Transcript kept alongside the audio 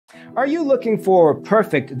Are you looking for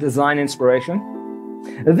perfect design inspiration?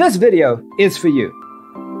 This video is for you.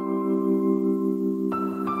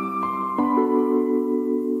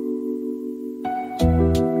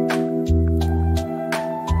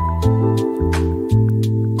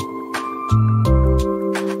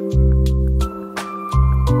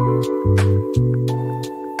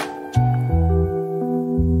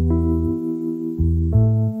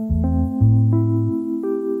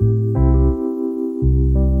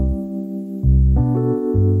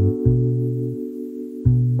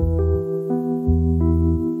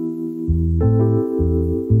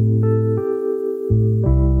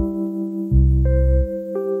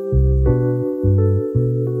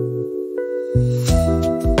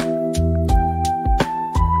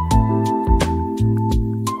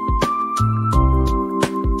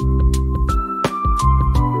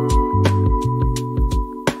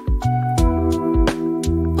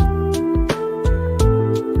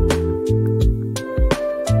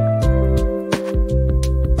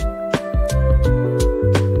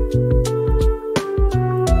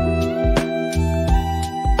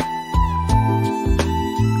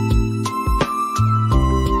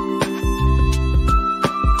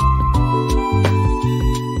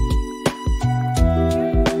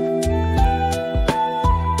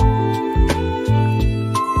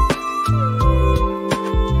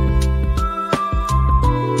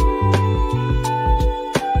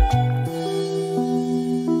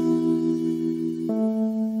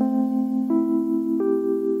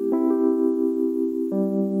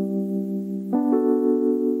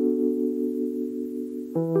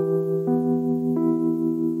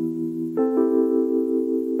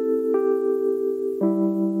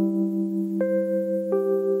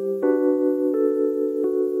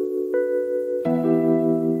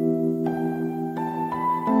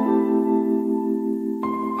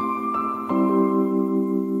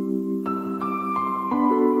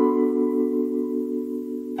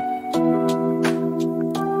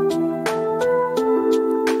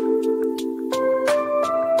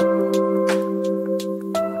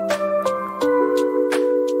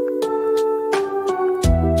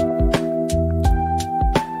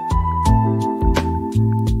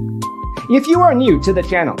 If you are new to the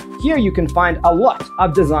channel, here you can find a lot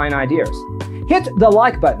of design ideas. Hit the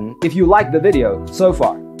like button if you like the video so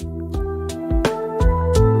far.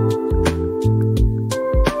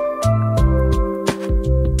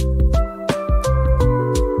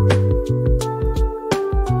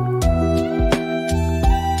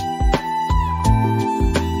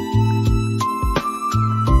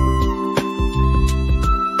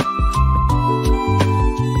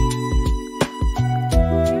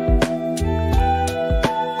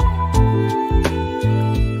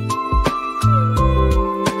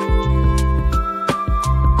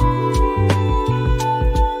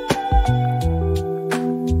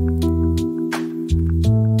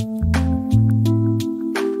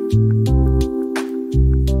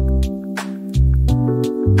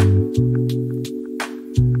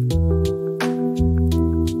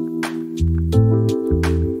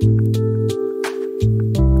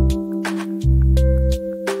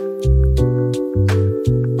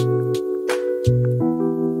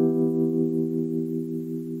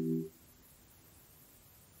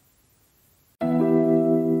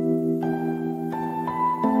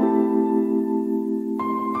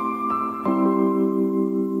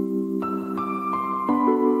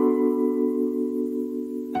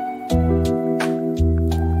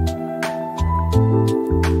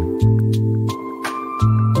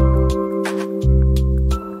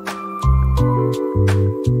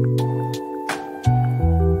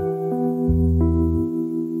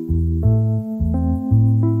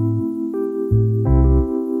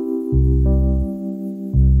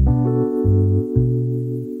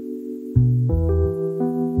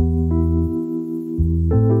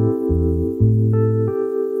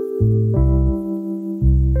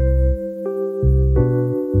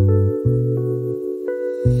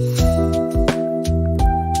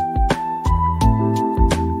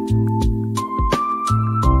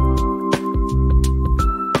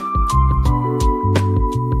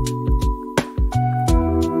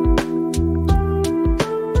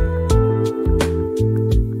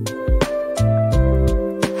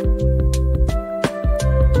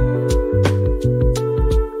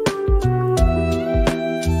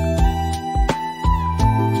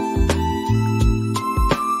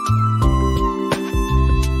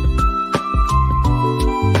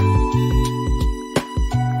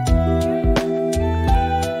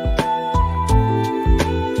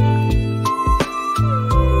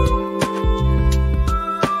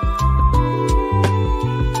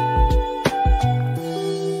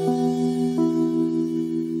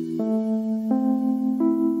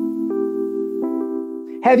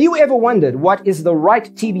 Have you ever wondered what is the right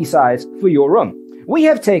TV size for your room? We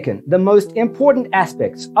have taken the most important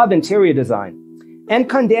aspects of interior design and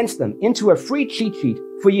condensed them into a free cheat sheet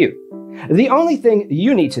for you. The only thing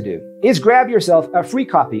you need to do is grab yourself a free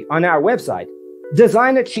copy on our website,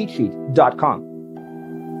 designercheatsheet.com.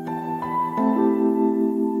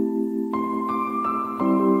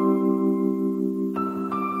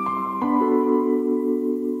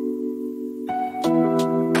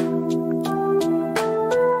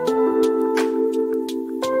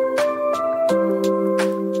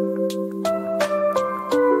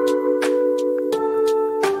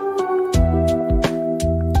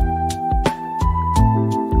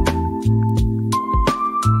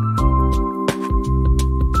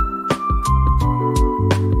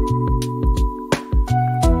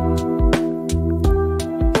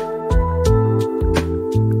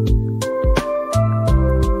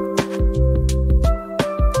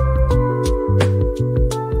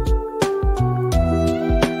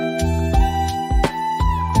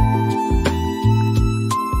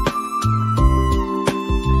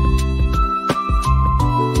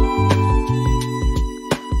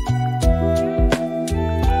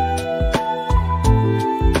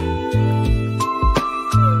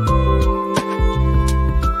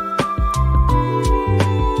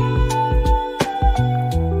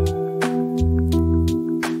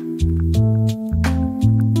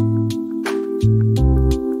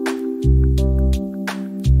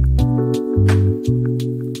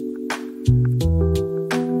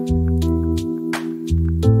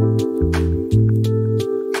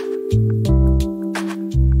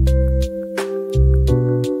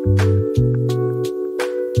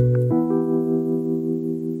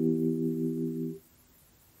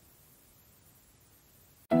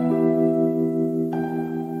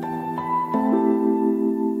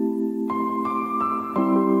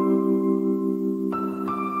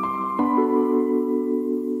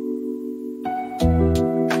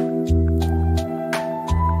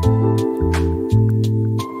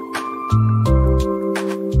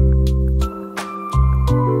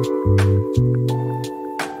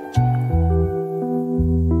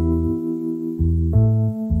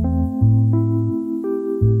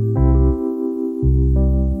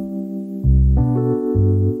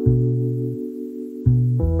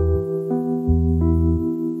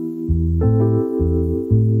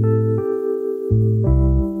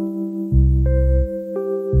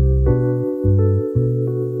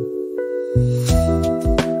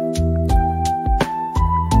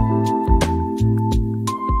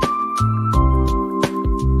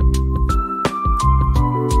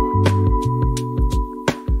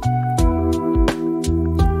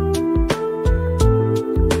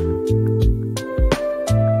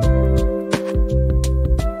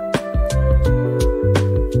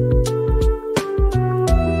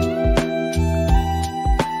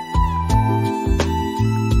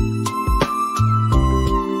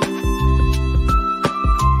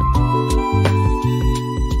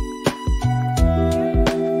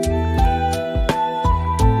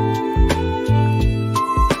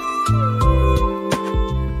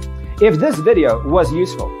 If this video was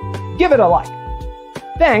useful, give it a like.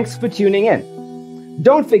 Thanks for tuning in.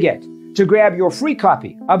 Don't forget to grab your free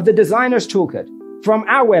copy of the Designer's Toolkit from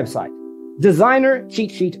our website,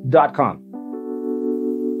 designercheatsheet.com.